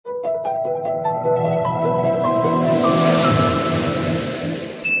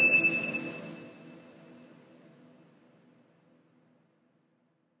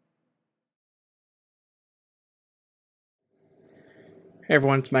Hey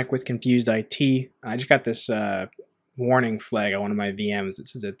everyone, it's Mike with Confused IT. I just got this warning flag on one of my VMs that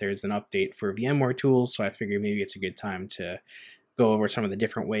says that there's an update for VMware Tools, so I figured maybe it's a good time to go over some of the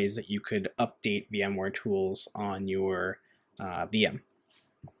different ways that you could update VMware Tools on your VM.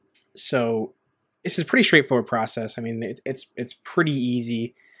 So this is a pretty straightforward process. I mean, it's pretty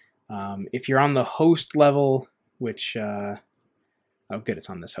easy. If you're on the host level, which oh good, it's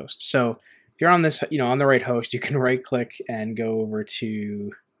on this host. So if you're on this, on the right host, you can right click and go over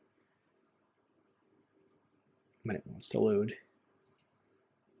to, when it wants to load,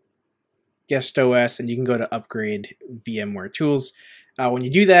 guest OS, and you can go to upgrade VMware Tools. When you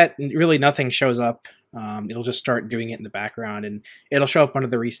do that, really nothing shows up. It'll just start doing it in the background, and it'll show up under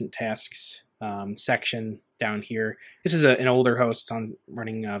the recent tasks section down here. This is an older host. It's on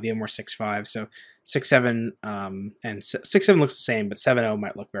running VMware 6.5, so 6.7 and 6.7 looks the same, but 7.0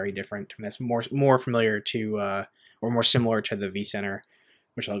 might look very different. And that's more familiar to or more similar to the vCenter,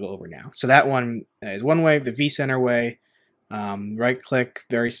 which I'll go over now. So that one is one way. The vCenter way, right click,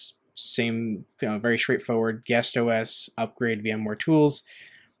 very same, very straightforward. Guest OS, upgrade VMware Tools.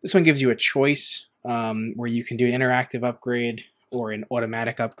 This one gives you a choice where you can do an interactive upgrade or an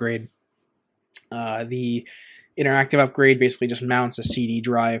automatic upgrade. The interactive upgrade basically just mounts a CD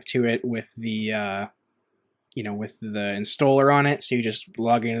drive to it with the with the installer on it. So you just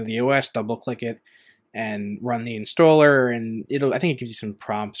log into the OS, double click it, and run the installer, and I think it gives you some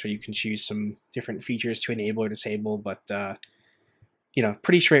prompts where you can choose some different features to enable or disable, but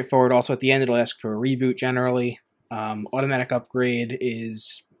pretty straightforward. Also at the end it'll ask for a reboot generally. Automatic upgrade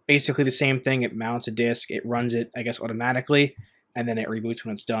is basically the same thing. It mounts a disk, it runs it, I guess, automatically, and then it reboots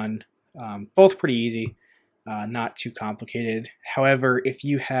when it's done. Both pretty easy, not too complicated. However, if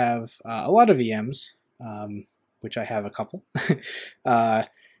you have a lot of VMs, which I have a couple,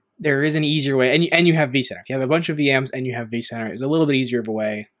 there is an easier way, and you have vCenter. If you have a bunch of VMs and you have vCenter, it's a little bit easier of a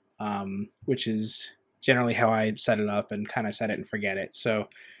way, which is generally how I set it up and kind of set it and forget it. So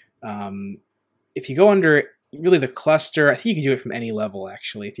if you go under really the cluster, I think you can do it from any level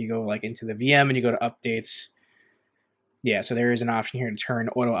actually. If you go like into the VM and you go to updates, yeah, so there is an option here to turn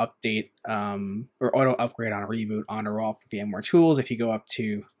auto update or auto upgrade on a reboot on or off VMware Tools. If you go up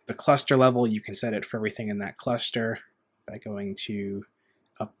to the cluster level, you can set it for everything in that cluster by going to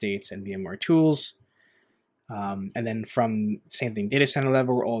updates and VMware Tools. And then from same thing, data center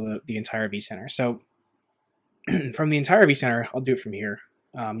level, or the entire vCenter. So from the entire vCenter, I'll do it from here.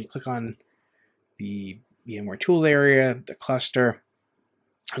 You click on the VMware Tools area, the cluster.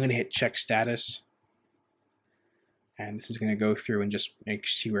 I'm going to hit check status. And this is going to go through and just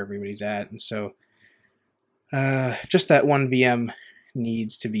see where everybody's at. And so just that one VM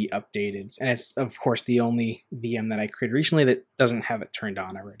needs to be updated. And it's, of course, the only VM that I created recently that doesn't have it turned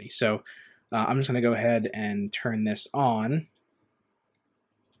on already. So I'm just going to go ahead and turn this on.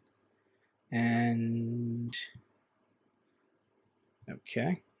 And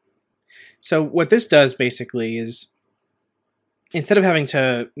okay. So what this does basically is, instead of having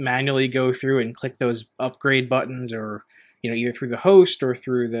to manually go through and click those upgrade buttons, or either through the host or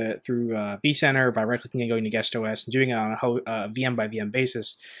through vCenter by right-clicking and going to guest OS and doing it on a VM by VM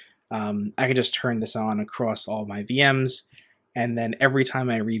basis, I can just turn this on across all my VMs, and then every time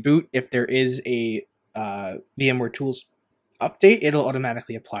I reboot, if there is a VMware Tools update, it'll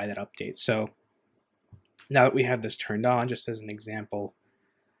automatically apply that update. So now that we have this turned on, just as an example,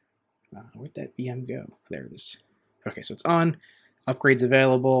 where'd that VM go? There it is. Okay, so it's on. Upgrades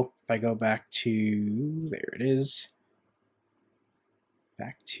available. If I go back to, there it is,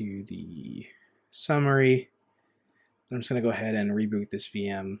 back to the summary, I'm just going to go ahead and reboot this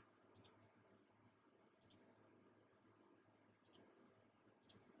VM.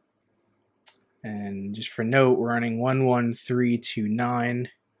 And just for note, we're running 11329.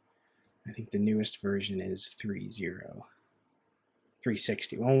 I think the newest version is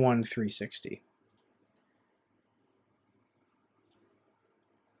 360, 11360.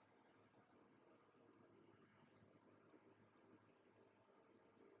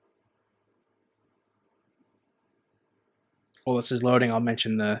 While this is loading, I'll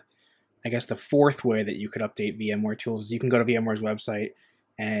mention I guess the fourth way that you could update VMware Tools is you can go to VMware's website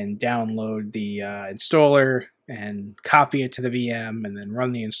and download the installer and copy it to the VM and then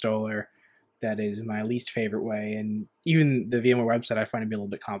run the installer. That is my least favorite way, and even the VMware website I find to be a little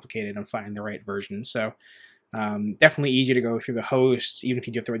bit complicated on finding the right version. So definitely easier to go through the host, even if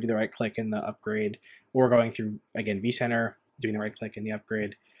you do have to do the right click in the upgrade, or going through, again, vCenter, doing the right click in the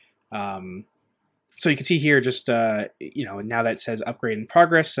upgrade. So you can see here just, now that it says upgrade in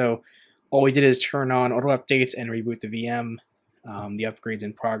progress. So all we did is turn on auto updates and reboot the VM. The upgrade's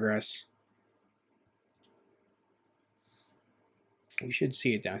in progress. We should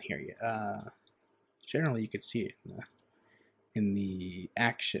see it down here. Generally, you could see it in the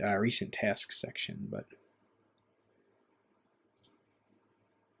action recent tasks section, but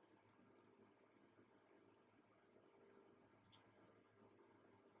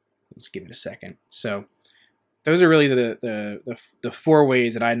let's give it a second. So those are really the 4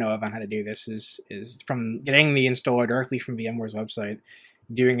 ways that I know of on how to do this. Is from getting the installer directly from VMware's website,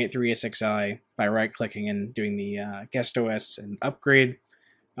 doing it through ESXi by right-clicking and doing the guest OS and upgrade,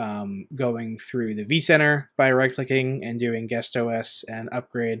 going through the vCenter by right-clicking and doing guest OS and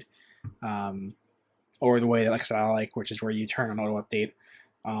upgrade, or the way that like I like, which is where you turn on auto update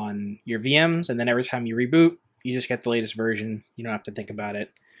on your VMs, and then every time you reboot, you just get the latest version. You don't have to think about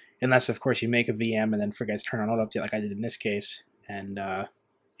it. Unless, of course, you make a VM and then forget to turn on auto update like I did in this case, and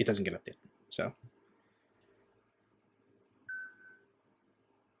it doesn't get updated. So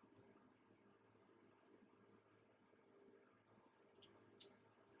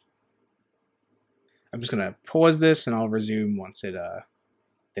I'm just going to pause this, and I'll resume once it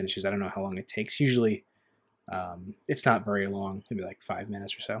finishes. I don't know how long it takes. Usually it's not very long, maybe like 5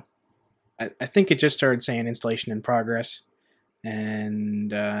 minutes or so. I think it just started saying installation in progress.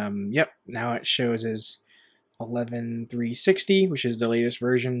 And yep, now it shows as 11.360, which is the latest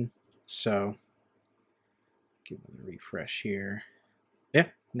version. So give it a refresh here. Yeah,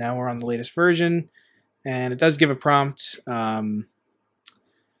 now we're on the latest version, and it does give a prompt.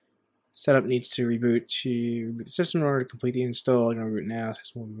 Setup needs to reboot the system in order to complete the install. I'm going to reboot now.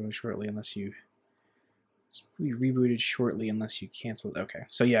 System will reboot shortly unless you rebooted shortly unless you canceled. Okay,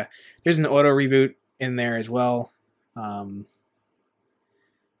 so yeah, there's an auto reboot in there as well.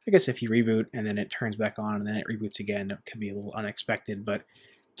 I guess if you reboot and then it turns back on and then it reboots again, it could be a little unexpected, but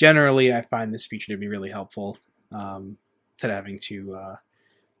generally I find this feature to be really helpful, instead of having to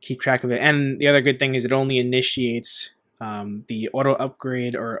keep track of it. And the other good thing is it only initiates the auto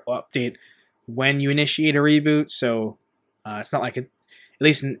upgrade or update when you initiate a reboot, so it's not like it, at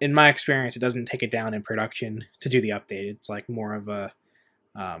least in my experience, it doesn't take it down in production to do the update. It's like more of a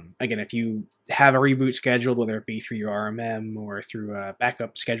again, if you have a reboot scheduled, whether it be through your RMM or through a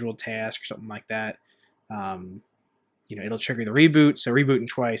backup scheduled task or something like that, you know, it'll trigger the reboot. So rebooting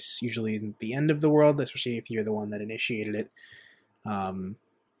twice usually isn't the end of the world, especially if you're the one that initiated it.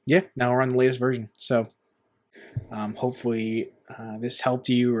 Yeah, now we're on the latest version. So hopefully this helped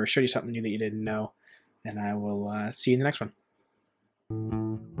you or showed you something new that you didn't know. And I will see you in the next one.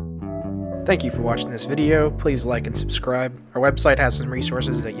 Thank you for watching this video. Please like and subscribe. Our website has some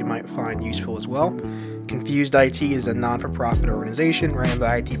resources that you might find useful as well. Confused IT is a non-for-profit organization ran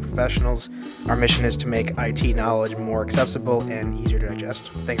by IT professionals. Our mission is to make IT knowledge more accessible and easier to digest.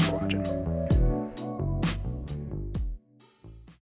 Thanks for watching.